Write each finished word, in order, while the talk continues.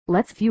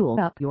Let's fuel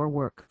up your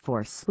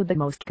workforce with the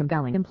most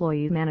compelling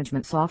employee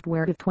management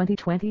software of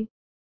 2020.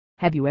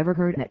 Have you ever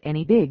heard that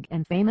any big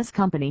and famous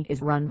company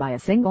is run by a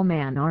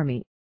single-man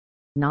army?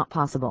 Not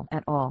possible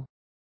at all.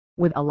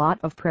 With a lot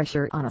of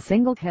pressure on a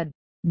single head,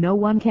 no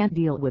one can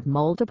deal with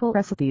multiple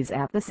recipes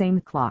at the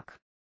same clock.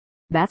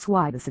 That's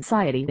why the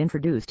society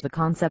introduced the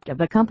concept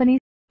of a company,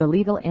 the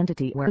legal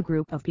entity where a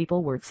group of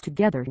people works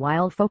together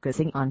while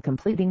focusing on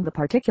completing the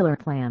particular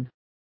plan.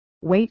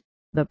 Wait,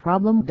 the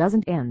problem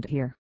doesn't end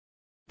here.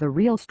 The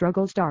real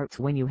struggle starts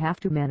when you have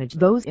to manage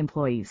those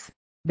employees,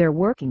 their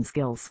working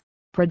skills,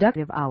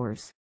 productive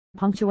hours,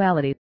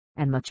 punctuality,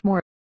 and much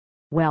more.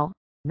 Well,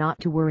 not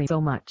to worry so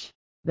much.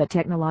 The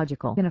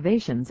technological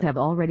innovations have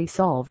already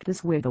solved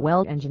this with a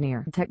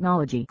well-engineered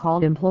technology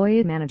called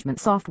employee management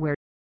software.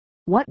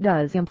 What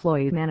does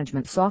employee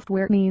management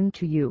software mean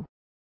to you?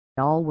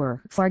 All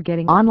works are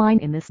getting online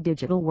in this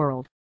digital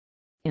world.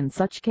 In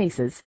such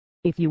cases,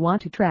 if you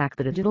want to track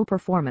the digital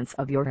performance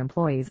of your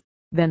employees,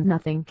 then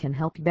nothing can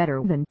help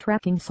better than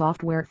tracking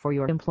software for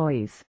your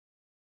employees.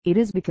 It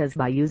is because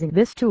by using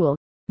this tool,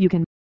 you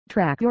can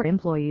track your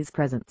employees'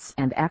 presence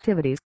and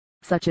activities,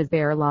 such as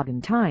their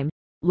login time,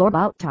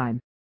 logout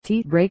time,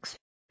 tea breaks,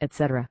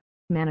 etc.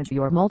 Manage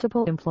your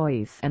multiple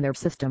employees and their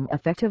system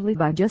effectively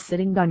by just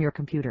sitting on your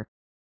computer.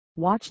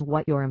 Watch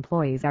what your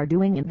employees are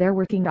doing in their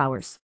working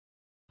hours.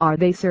 Are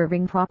they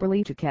serving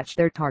properly to catch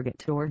their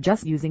target or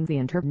just using the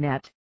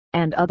internet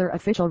and other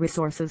official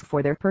resources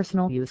for their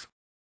personal use?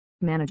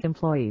 Manage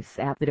employees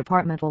at the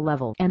departmental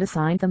level and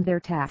assign them their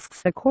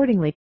tasks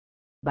accordingly.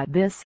 By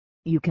this,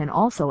 you can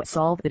also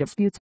solve the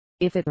disputes,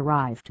 if it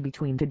arrived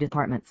between two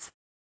departments.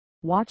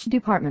 Watch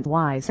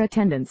department-wise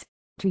attendance,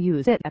 to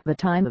use it at the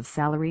time of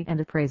salary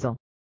and appraisal.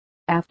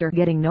 After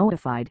getting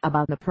notified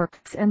about the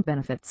perks and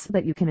benefits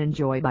that you can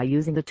enjoy by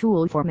using the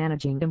tool for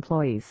managing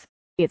employees,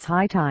 it's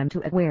high time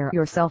to aware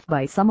yourself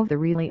by some of the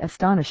really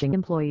astonishing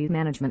employee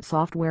management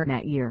software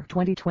that year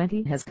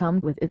 2020 has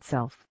come with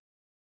itself.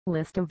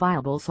 List of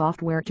viable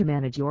software to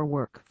manage your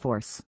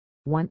workforce.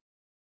 1.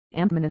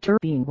 AMP Monitor.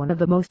 Being one of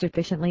the most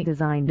efficiently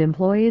designed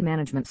employee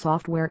management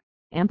software,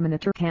 AMP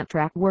Monitor can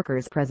track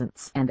workers'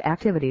 presence and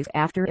activities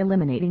after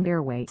eliminating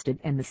their wasted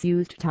and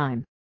misused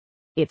time.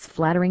 Its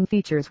flattering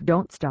features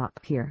don't stop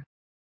here.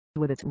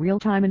 With its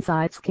real-time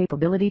insights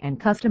capability and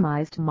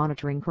customized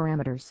monitoring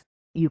parameters,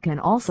 you can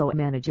also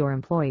manage your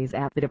employees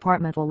at the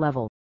departmental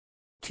level.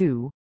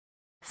 2.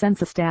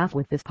 Census Staff.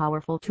 With this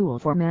powerful tool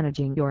for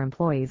managing your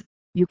employees,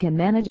 you can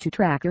manage to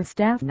track your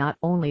staff not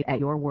only at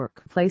your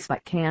workplace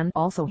but can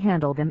also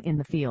handle them in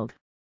the field.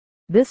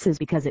 This is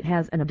because it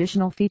has an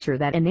additional feature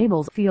that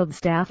enables field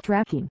staff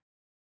tracking.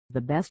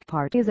 The best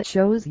part is it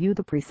shows you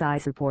the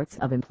precise reports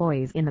of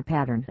employees in the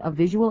pattern of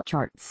visual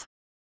charts,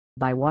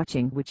 by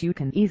watching which you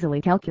can easily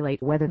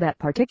calculate whether that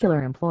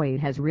particular employee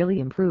has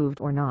really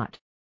improved or not.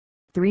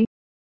 3.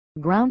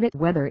 Ground It.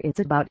 Whether it's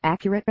about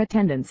accurate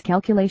attendance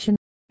calculation,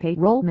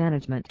 payroll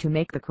management to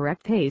make the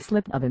correct pay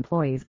slip of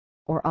employees,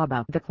 or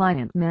about the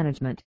client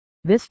management,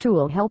 this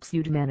tool helps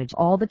you to manage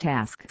all the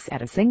tasks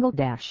at a single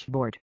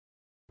dashboard.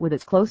 With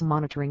its close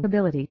monitoring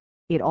ability,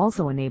 it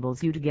also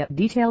enables you to get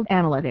detailed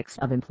analytics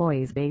of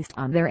employees based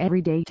on their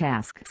everyday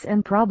tasks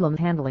and problem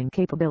handling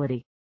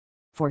capability.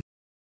 4.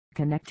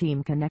 Connect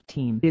Team. Connect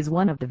Team is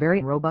one of the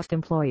very robust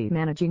employee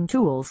managing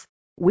tools,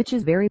 which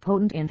is very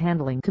potent in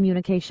handling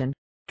communication,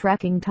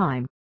 tracking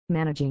time,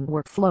 managing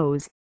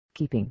workflows,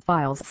 keeping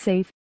files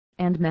safe,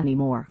 and many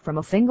more from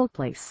a single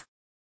place.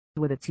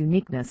 With its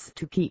uniqueness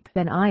to keep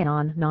an eye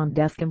on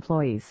non-desk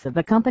employees of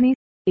the company,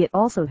 it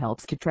also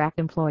helps to track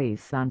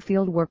employees on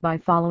field work by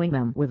following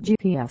them with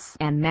GPS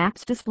and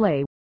maps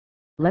display.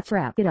 Let's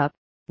wrap it up.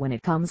 When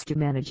it comes to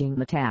managing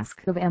the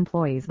task of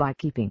employees by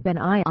keeping an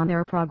eye on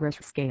their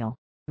progress scale,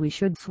 we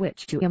should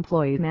switch to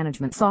employee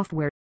management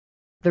software.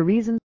 The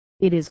reason?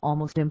 It is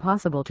almost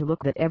impossible to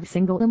look at every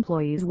single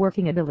employee's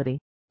working ability,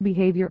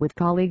 behavior with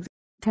colleagues,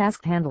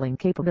 task handling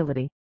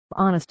capability,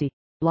 honesty,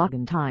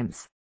 login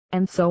times,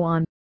 and so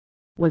on.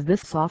 With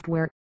this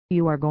software,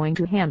 you are going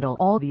to handle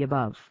all the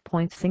above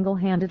points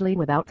single-handedly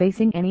without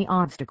facing any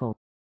obstacle.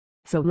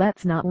 So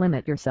let's not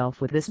limit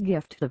yourself with this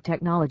gift of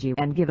technology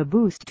and give a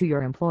boost to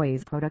your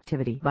employees'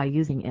 productivity by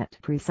using it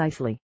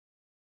precisely.